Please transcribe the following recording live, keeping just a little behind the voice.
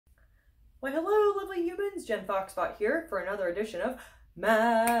Why, hello, lovely humans! Jen Foxbot here for another edition of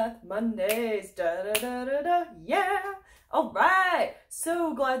Math Mondays. Da da da da da. Yeah! All right!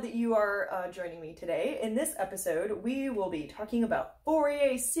 So glad that you are joining me today. In this episode, we will be talking about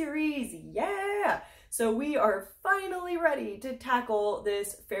Fourier series. Yeah! So we are finally ready to tackle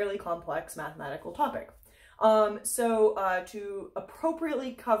this fairly complex mathematical topic. To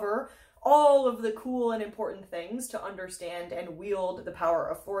appropriately cover all of the cool and important things to understand and wield the power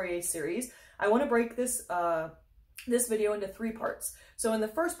of Fourier series, I want to break this this video into three parts. So in the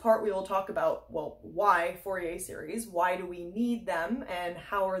first part, we will talk about, well, why Fourier series, why do we need them, and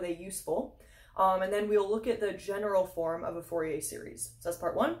how are they useful? And then we'll look at the general form of a Fourier series. So that's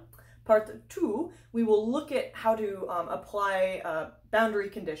part one. Part two, we will look at how to apply boundary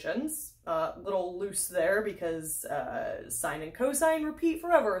conditions. Little loose there because sine and cosine repeat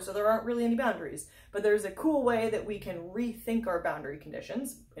forever, so there aren't really any boundaries. But there's a cool way that we can rethink our boundary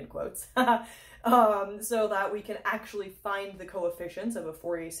conditions, in quotes, so that we can actually find the coefficients of a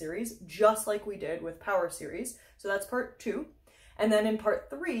Fourier series, just like we did with power series. So that's part two. And then in part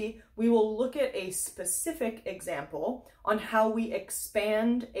three, we will look at a specific example on how we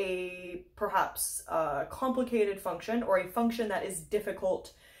expand a perhaps complicated function or a function that is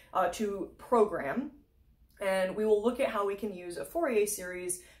difficult to program. And we will look at how we can use a Fourier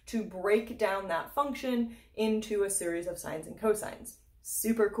series to break down that function into a series of sines and cosines.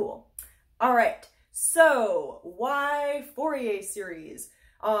 Super cool. All right, so why Fourier series?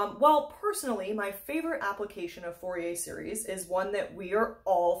 Well, personally, my favorite application of Fourier series is one that we are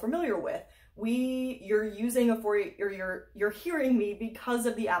all familiar with. You're using a Fourier, or you're hearing me because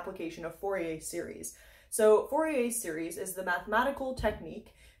of the application of Fourier series. So Fourier series is the mathematical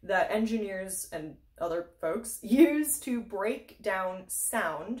technique that engineers and other folks use to break down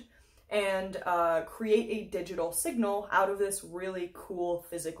sound and create a digital signal out of this really cool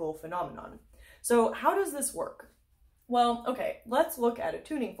physical phenomenon. So how does this work? Well, okay, let's look at a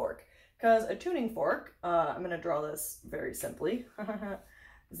tuning fork, because a tuning fork, I'm going to draw this very simply.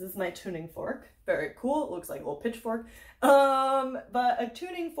 This is my tuning fork. Very cool. It looks like a little pitchfork. But a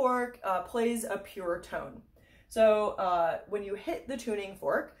tuning fork plays a pure tone. So when you hit the tuning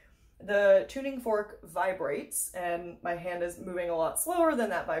fork vibrates, and my hand is moving a lot slower than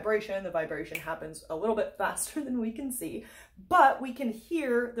that vibration. The vibration happens a little bit faster than we can see, but we can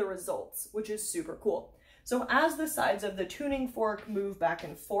hear the results, which is super cool. So as the sides of the tuning fork move back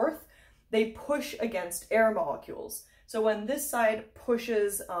and forth, they push against air molecules. So when this side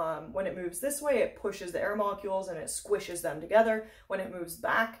pushes, when it moves this way, it pushes the air molecules and it squishes them together. When it moves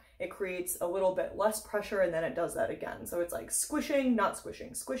back, it creates a little bit less pressure, and then it does that again. So it's like squishing, not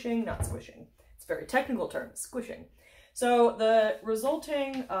squishing, squishing, not squishing. It's a very technical term, squishing. So the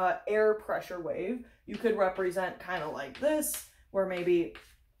resulting air pressure wave, you could represent kind of like this, where maybe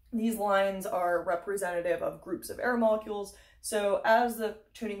these lines are representative of groups of air molecules. So as the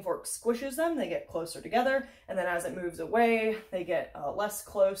tuning fork squishes them, they get closer together, and then as it moves away, they get less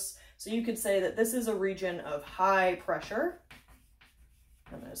close. So you could say that this is a region of high pressure.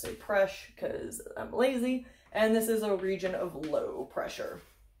 I'm going to say presh because I'm lazy. And this is a region of low pressure,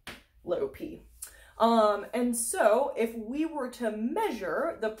 low P. And so if we were to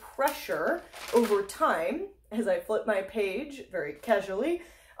measure the pressure over time, as I flip my page very casually,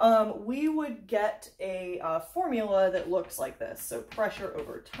 we would get a formula that looks like this. So pressure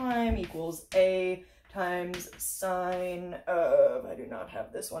over time equals A times sine of, I do not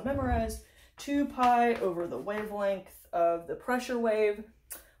have this one memorized, 2 pi over the wavelength of the pressure wave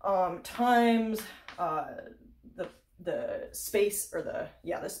times the space, or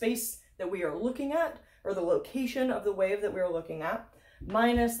the space that we are looking at, or the location of the wave that we are looking at,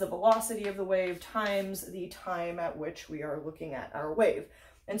 minus the velocity of the wave times the time at which we are looking at our wave.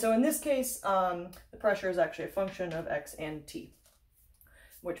 And so in this case, the pressure is actually a function of x and t,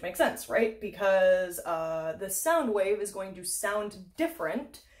 which makes sense, right? Because the sound wave is going to sound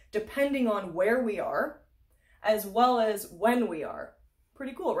different depending on where we are, as well as when we are.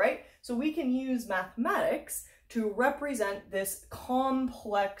 Pretty cool, right? So we can use mathematics to represent this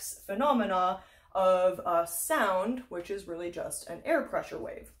complex phenomena of sound, which is really just an air pressure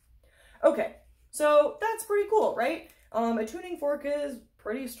wave. Okay, so that's pretty cool, right? A tuning fork is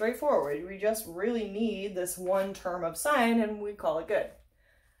pretty straightforward. We just really need this one term of sine and we call it good.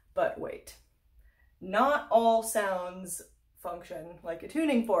 But wait, not all sounds function like a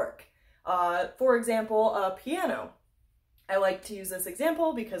tuning fork. For example, a piano. I like to use this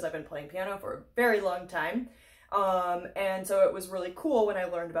example because I've been playing piano for a very long time. And so it was really cool when I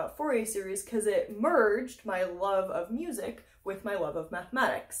learned about Fourier series because it merged my love of music with my love of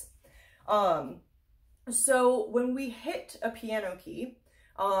mathematics. So when we hit a piano key,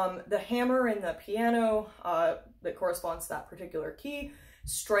 The hammer in the piano that corresponds to that particular key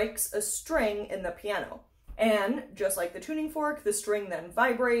strikes a string in the piano. And just like the tuning fork, the string then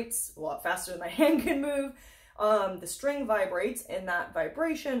vibrates a lot faster than my hand can move. The string vibrates, and that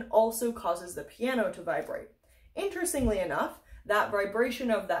vibration also causes the piano to vibrate. Interestingly enough, that vibration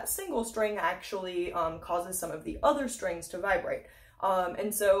of that single string actually causes some of the other strings to vibrate.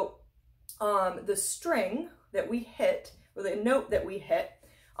 And so the string that we hit, or the note that we hit,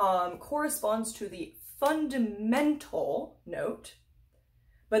 corresponds to the fundamental note,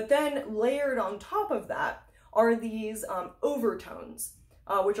 but then layered on top of that are these overtones,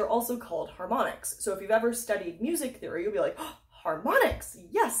 which are also called harmonics. So if you've ever studied music theory, you'll be like, oh, harmonics,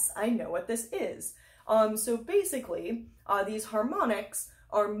 yes, I know what this is. So basically, these harmonics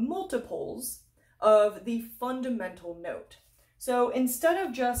are multiples of the fundamental note. So instead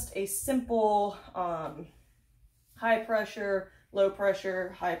of just a simple high pressure, low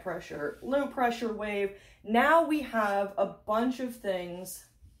pressure, high pressure, low pressure wave, now we have a bunch of things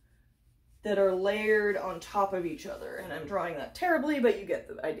that are layered on top of each other. And I'm drawing that terribly, but you get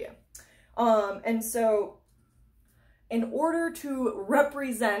the idea. And so in order to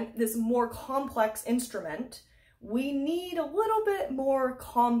represent this more complex instrument, we need a little bit more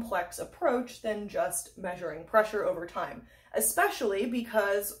complex approach than just measuring pressure over time, especially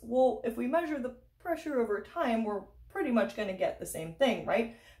because, well, if we measure the pressure over time, we're pretty much going to get the same thing,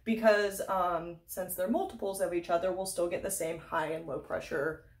 right? Because since they're multiples of each other, we'll still get the same high and low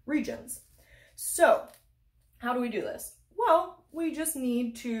pressure regions. So how do we do this? Well, we just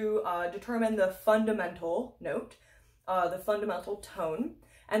need to determine the fundamental note, the fundamental tone,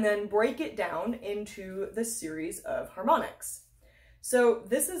 and then break it down into the series of harmonics. So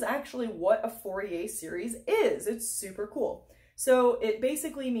this is actually what a Fourier series is. It's super cool. So it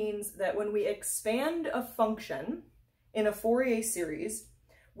basically means that when we expand a function in a Fourier series,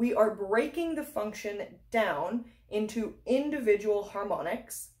 we are breaking the function down into individual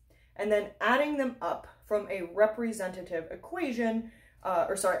harmonics and then adding them up from a representative equation,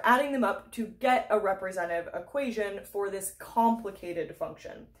 adding them up to get a representative equation for this complicated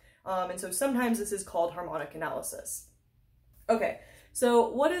function. And so sometimes this is called harmonic analysis. Okay, so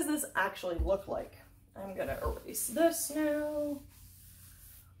what does this actually look like? I'm gonna erase this now.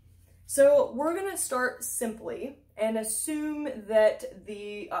 So we're gonna start simply and assume that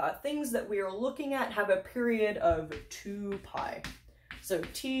the things that we are looking at have a period of 2 pi. So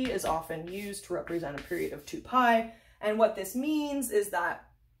t is often used to represent a period of 2 pi. And what this means is that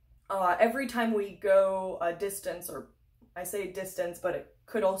every time we go a distance, or I say distance, but it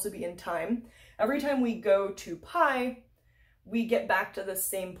could also be in time, every time we go 2 pi, we get back to the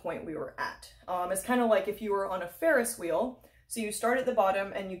same point we were at. It's kind of like if you were on a Ferris wheel. So you start at the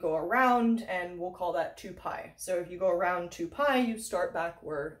bottom and you go around, and we'll call that 2 pi. So if you go around 2 pi, you start back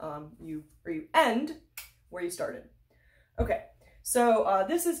where you end where you started. Okay, so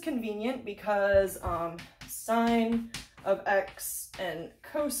this is convenient because sine of x and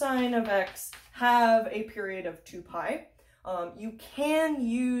cosine of x have a period of 2 pi. You can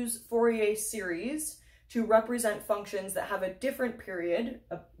use Fourier series to represent functions that have a different period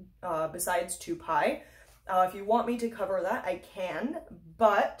besides 2 pi. If you want me to cover that, I can,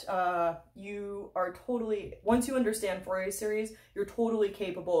 but you are totally, once you understand Fourier series, you're totally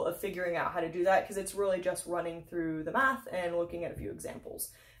capable of figuring out how to do that, because it's really just running through the math and looking at a few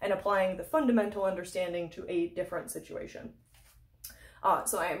examples and applying the fundamental understanding to a different situation.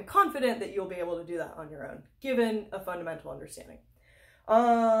 So I am confident that you'll be able to do that on your own, given a fundamental understanding.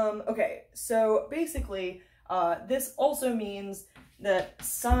 Okay, so basically, this also means that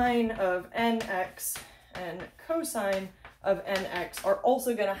sine of nx and cosine of nx are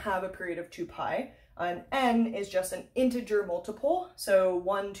also going to have a period of 2 pi. And n is just an integer multiple, so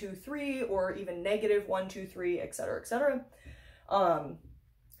 1, 2, 3, or even negative 1, 2, 3, etc., etc.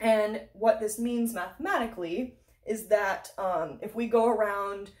 And what this means mathematically is that if we go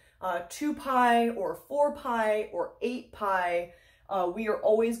around 2 pi or 4 pi or 8 pi, we are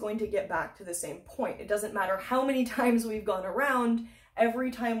always going to get back to the same point. It doesn't matter how many times we've gone around,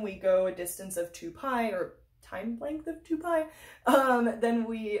 every time we go a distance of 2 pi or time length of 2 pi, then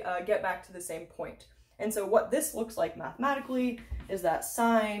we get back to the same point. And so what this looks like mathematically is that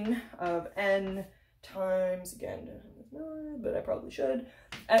sine of n times, again, but I probably should,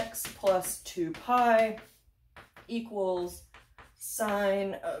 x plus 2 pi equals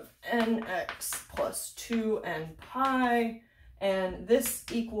sine of nx plus 2n pi, and this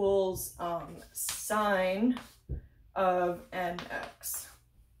equals sine of nx.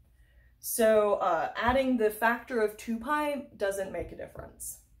 So adding the factor of 2 pi doesn't make a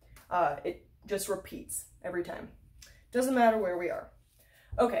difference. It just repeats every time. Doesn't matter where we are.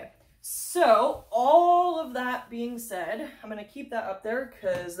 Okay, so all of that being said, I'm going to keep that up there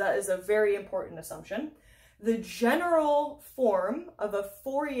because that is a very important assumption. The general form of a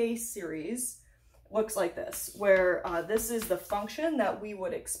Fourier series looks like this, where this is the function that we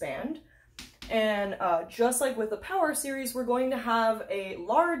would expand. And just like with the power series, we're going to have a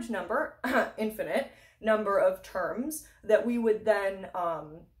large number, infinite number of terms that we would then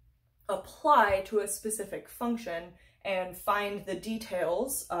apply to a specific function and find the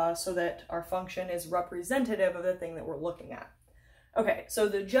details so that our function is representative of the thing that we're looking at. Okay, so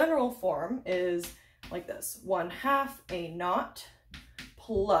the general form is like this: 1/2 a naught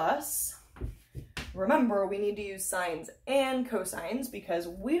plus, remember we need to use sines and cosines because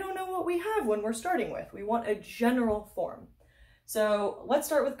we don't know what we have when we're starting with. We want a general form. So let's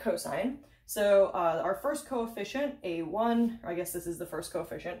start with cosine. So our first coefficient, a1, or I guess this is the first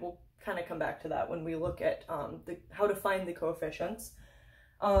coefficient. We'll kind of come back to that when we look at how to find the coefficients.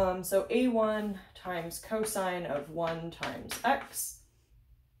 So a1 times cosine of 1 times x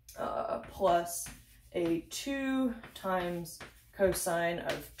plus a2 times cosine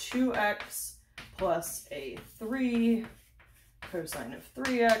of 2x plus a3 cosine of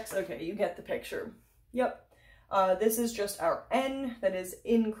 3x. Okay, you get the picture. Yep. This is just our n that is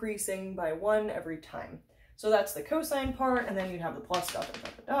increasing by 1 every time. So that's the cosine part, and then you'd have the plus dot dot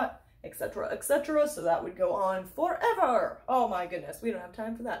dot dot, etc., etc. So that would go on forever. Oh my goodness, we don't have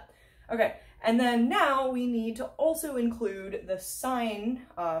time for that. Okay, and then now we need to also include the sine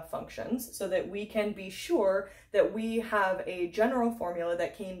functions so that we can be sure that we have a general formula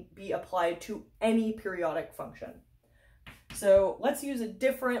that can be applied to any periodic function. So let's use a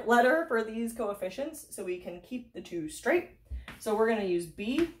different letter for these coefficients so we can keep the two straight. So we're going to use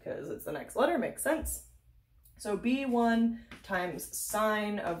b because it's the next letter, makes sense. So b1 times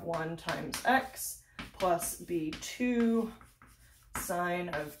sine of 1 times x plus b2 sine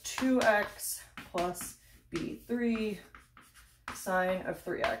of 2x plus b3 sine of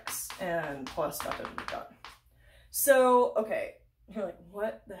 3x and plus dot dot dot dot. So, okay, you're like,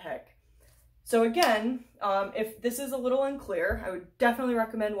 what the heck? So again, if this is a little unclear, I would definitely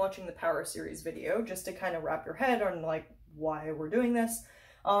recommend watching the power series video just to kind of wrap your head on like why we're doing this.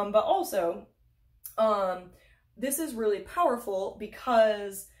 But also, this is really powerful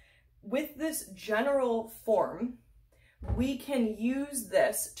because with this general form, we can use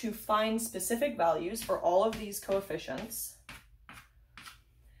this to find specific values for all of these coefficients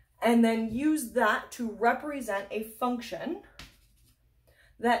and then use that to represent a function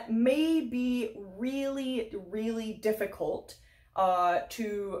that may be really, really difficult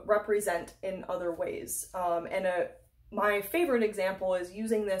to represent in other ways. My favorite example is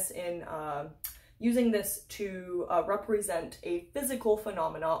using this to represent a physical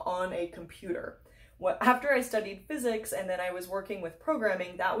phenomena on a computer. After I studied physics and then I was working with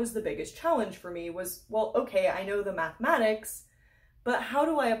programming, that was the biggest challenge for me was, well, okay, I know the mathematics, but how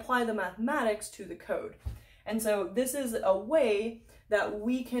do I apply the mathematics to the code? And so this is a way that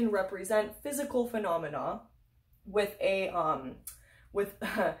we can represent physical phenomena with a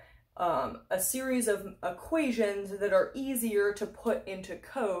series of equations that are easier to put into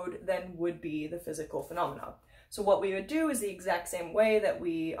code than would be the physical phenomena. So what we would do is the exact same way that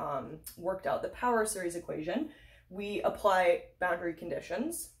we worked out the power series equation. We apply boundary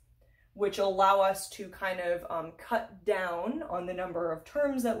conditions, which allow us to kind of cut down on the number of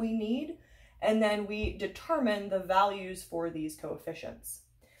terms that we need, and then we determine the values for these coefficients.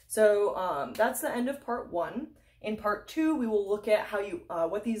 So that's the end of part 1. In part 2, we will look at how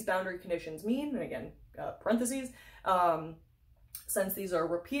what these boundary conditions mean, and again, parentheses. Since these are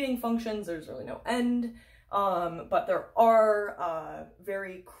repeating functions, there's really no end. But there are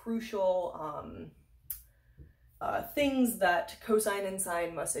very crucial things that cosine and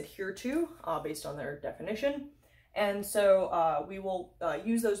sine must adhere to based on their definition. And so we will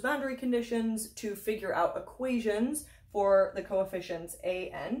use those boundary conditions to figure out equations for the coefficients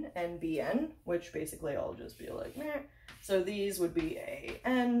an and bn, which basically I'll just be like, meh. So these would be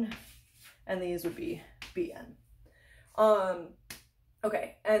an, and these would be bn.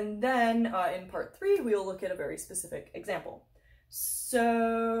 Okay, and then in part 3, we will look at a very specific example.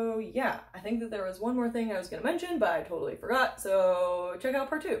 So yeah, I think that there was one more thing I was going to mention, but I totally forgot. So check out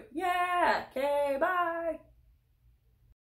part 2. Yeah, okay, bye.